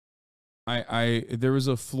There was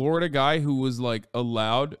a Florida guy who was like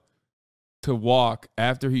allowed to walk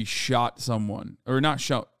after he shot someone, or not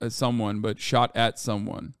shot at someone, but shot at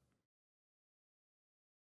someone.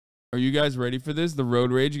 Are you guys ready for this? The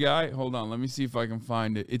road rage guy? Hold on, let me see if I can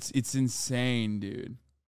find it. It's insane, dude.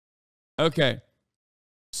 Okay.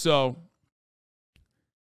 So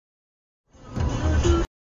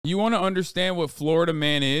you want to understand what Florida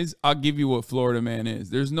man is? I'll give you what Florida man is.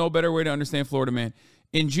 There's no better way to understand Florida man.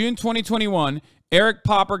 In June 2021, Eric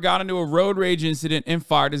Popper got into a road rage incident and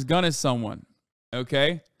fired his gun at someone.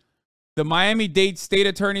 Okay? The Miami-Dade State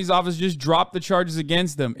Attorney's Office just dropped the charges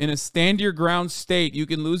against them. In a stand-your-ground state, you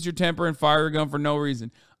can lose your temper and fire a gun for no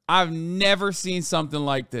reason. I've never seen something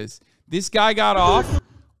like this. This guy got off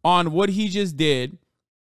on what he just did,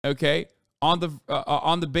 okay, on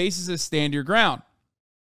the basis of stand your ground.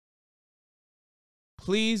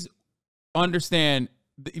 Please understand,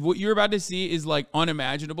 what you're about to see is like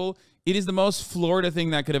unimaginable. It is the most Florida thing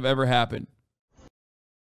that could have ever happened.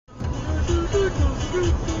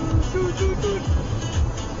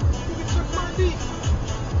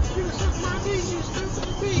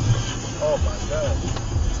 Oh my God.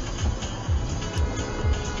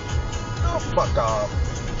 Oh, fuck off.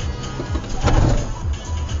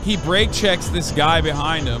 He brake checks this guy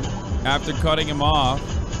behind him after cutting him off.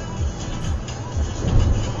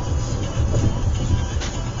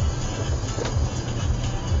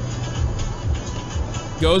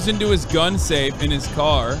 Goes into his gun safe in his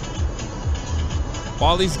car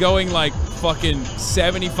while he's going like fucking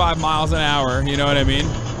 75 miles an hour, you know what I mean?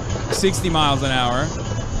 60 miles an hour.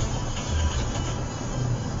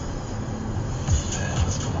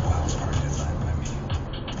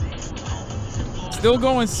 Still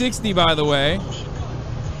going 60, by the way.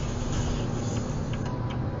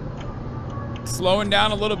 Slowing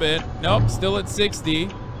down a little bit. Nope, still at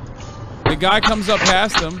 60. The guy comes up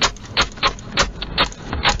past him.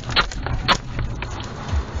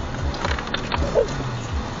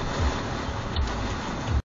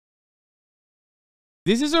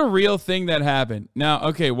 This is a real thing that happened. Now,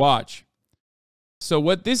 okay, watch. So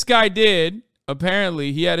what this guy did,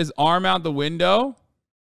 apparently, he had his arm out the window.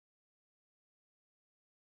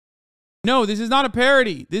 No, this is not a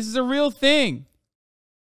parody. This is a real thing.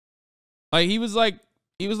 Like he was like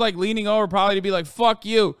leaning over probably to be like, fuck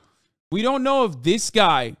you. We don't know if this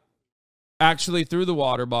guy actually threw the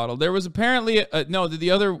water bottle. There was apparently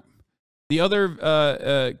the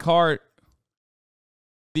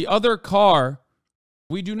other car.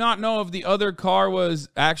 We do not know if the other car was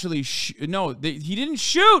actually he didn't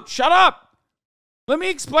shoot. Shut up. Let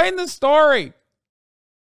me explain the story.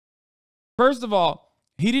 First of all,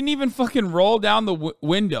 he didn't even fucking roll down the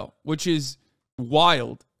window, which is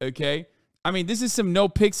wild, okay? I mean, this is some no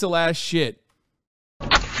pixel ass shit.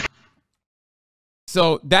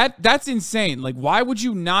 So that's insane. Like, why would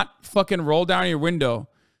you not fucking roll down your window?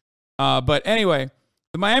 But anyway,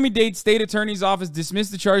 the Miami-Dade State Attorney's Office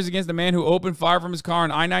dismissed the charges against the man who opened fire from his car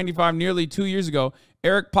on I-95 nearly 2 years ago.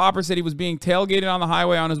 Eric Popper said he was being tailgated on the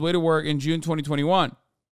highway on his way to work in June 2021.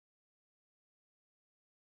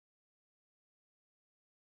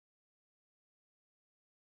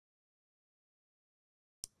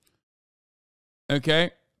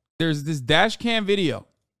 Okay, there's this dash cam video.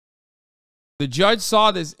 The judge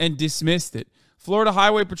saw this and dismissed it. Florida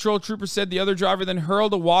Highway Patrol trooper said the other driver then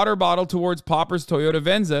hurled a water bottle towards Popper's Toyota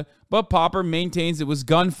Venza, but Popper maintains it was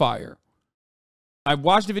gunfire. I've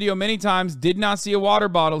watched the video many times, did not see a water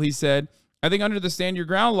bottle, he said. I think under the stand your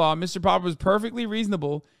ground law, Mr. Popper was perfectly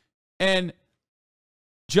reasonable and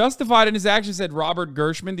justified in his actions, said Robert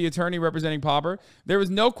Gershman, the attorney representing Popper. There was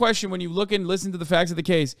no question when you look and listen to the facts of the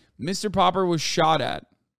case. Mr. Popper was shot at.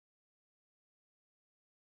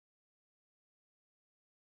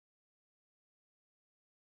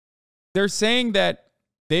 They are saying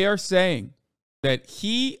that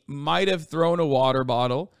he might have thrown a water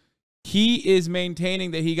bottle. He is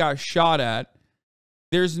maintaining that he got shot at.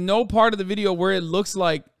 There's no part of the video where it looks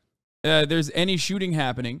like there's any shooting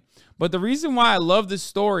happening. But the reason why I love this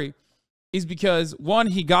story is because, one,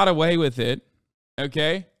 he got away with it.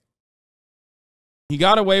 Okay? He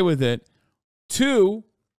got away with it. Two,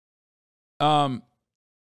 like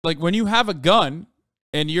when you have a gun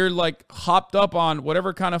and you're like hopped up on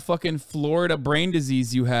whatever kind of fucking Florida brain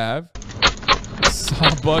disease you have. Saw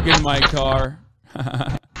a bug in my car.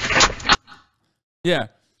 Yeah.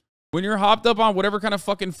 When you're hopped up on whatever kind of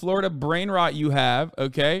fucking Florida brain rot you have,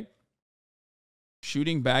 okay?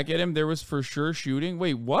 Shooting back at him, there was for sure shooting.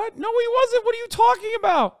 Wait, what? No, he wasn't. What are you talking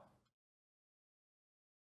about?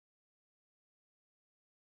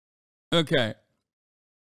 Okay.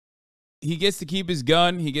 He gets to keep his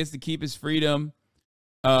gun. He gets to keep his freedom.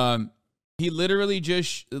 He literally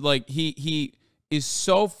just like he is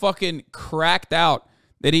so fucking cracked out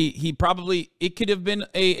that he probably it could have been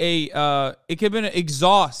it could have been an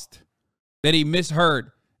exhaust that he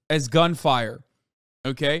misheard as gunfire.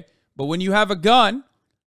 Okay? But when you have a gun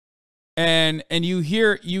and you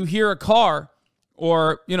hear a car,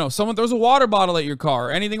 or someone throws a water bottle at your car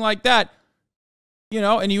or anything like that,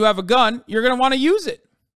 and you have a gun, you're going to want to use it.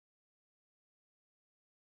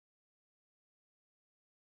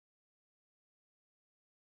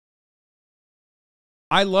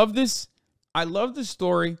 I love this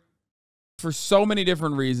story for so many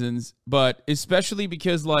different reasons, but especially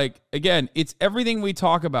because, like, again, it's everything we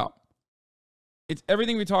talk about. It's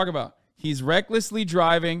everything we talk about. He's recklessly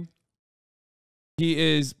driving. He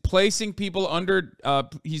is placing people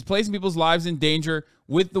he's placing people's lives in danger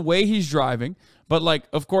with the way he's driving. But, like,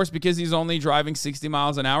 of course, because he's only driving 60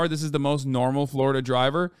 miles an hour, this is the most normal Florida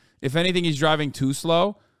driver. If anything, he's driving too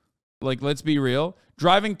slow. Like, let's be real.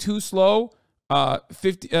 Driving too slow,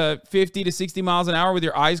 50 to 60 miles an hour with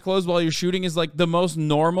your eyes closed while you're shooting is like the most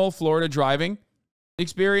normal Florida driving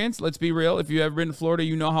experience. Let's be real. If you've ever been to Florida,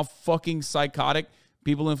 you know how fucking psychotic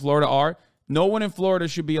people in Florida are. No one in Florida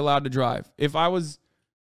should be allowed to drive. If I was,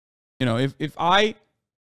 if I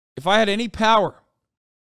had any power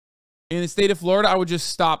in the state of Florida, I would just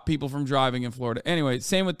stop people from driving in Florida. Anyway,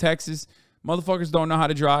 same with Texas. Motherfuckers don't know how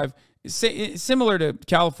to drive. It's similar to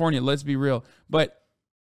California, let's be real. But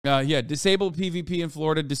yeah, disabled PvP in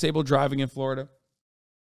Florida, disabled driving in Florida.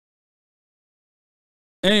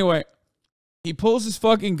 Anyway, he pulls his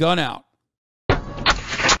fucking gun out.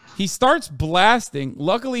 He starts blasting.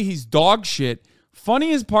 Luckily, he's dog shit.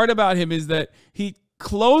 Funniest part about him is that he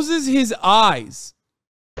closes his eyes.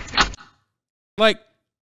 Like,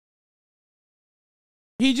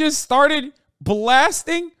 he just started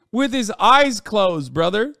blasting with his eyes closed,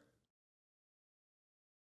 brother.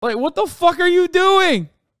 Like, what the fuck are you doing?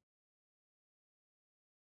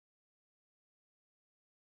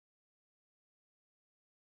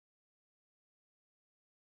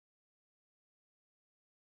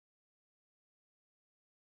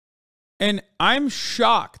 And I'm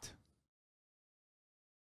shocked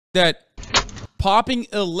that popping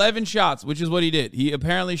 11 shots, which is what he did. He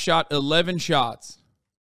apparently shot 11 shots.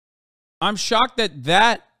 I'm shocked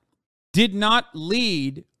that did not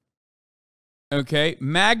lead, okay,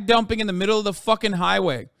 mag dumping in the middle of the fucking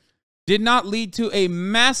highway did not lead to a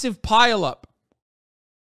massive pileup.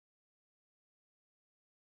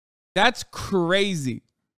 That's crazy.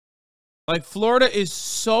 Like, Florida is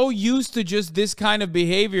so used to just this kind of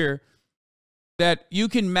behavior that you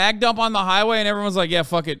can mag dump on the highway and everyone's like, yeah,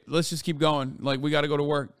 fuck it. Let's just keep going. Like, we got to go to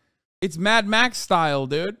work. It's Mad Max style,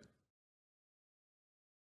 dude.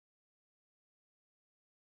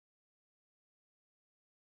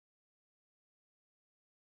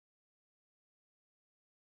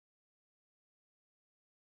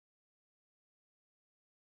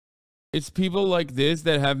 It's people like this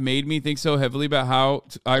that have made me think so heavily about how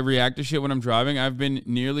I react to shit when I'm driving. I've been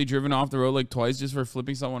nearly driven off the road like twice just for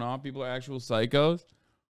flipping someone off. People are actual psychos.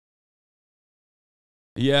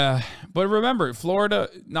 Yeah, but remember, Florida,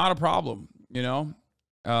 not a problem, not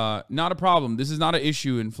a problem. This is not an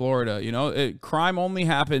issue in Florida, crime only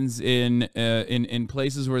happens in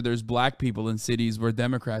places where there's black people, in cities where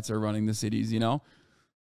Democrats are running the cities,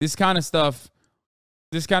 This kind of stuff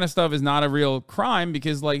is not a real crime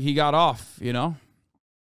because, like, he got off,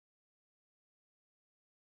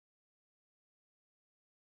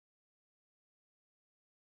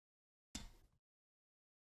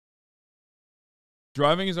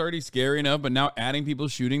 Driving is already scary enough, but now adding people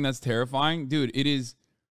shooting, that's terrifying. Dude, it is.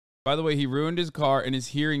 By the way, he ruined his car and his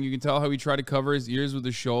hearing. You can tell how he tried to cover his ears with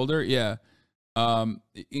his shoulder. Yeah.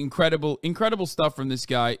 Incredible stuff from this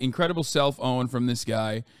guy. Incredible self-own from this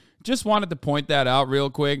guy. Just wanted to point that out real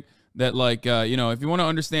quick. That, like, if you want to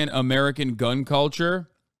understand American gun culture,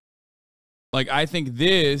 like, I think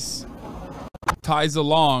this ties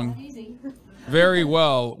along very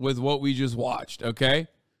well with what we just watched, okay?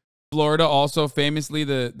 Florida also famously,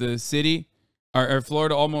 the city, or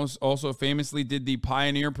Florida also famously did the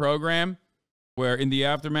Pioneer program, where in the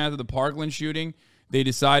aftermath of the Parkland shooting, they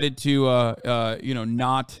decided to,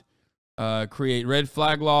 not create red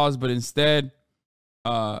flag laws, but instead,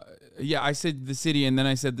 yeah, I said the city and then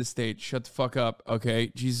I said the state. Shut the fuck up, okay?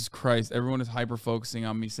 Jesus Christ, everyone is hyper-focusing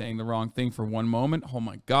on me saying the wrong thing for one moment. Oh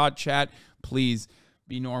my God, chat, please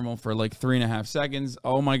be normal for like 3.5 seconds.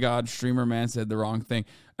 Oh my God, streamer man said the wrong thing.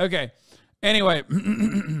 Okay, anyway.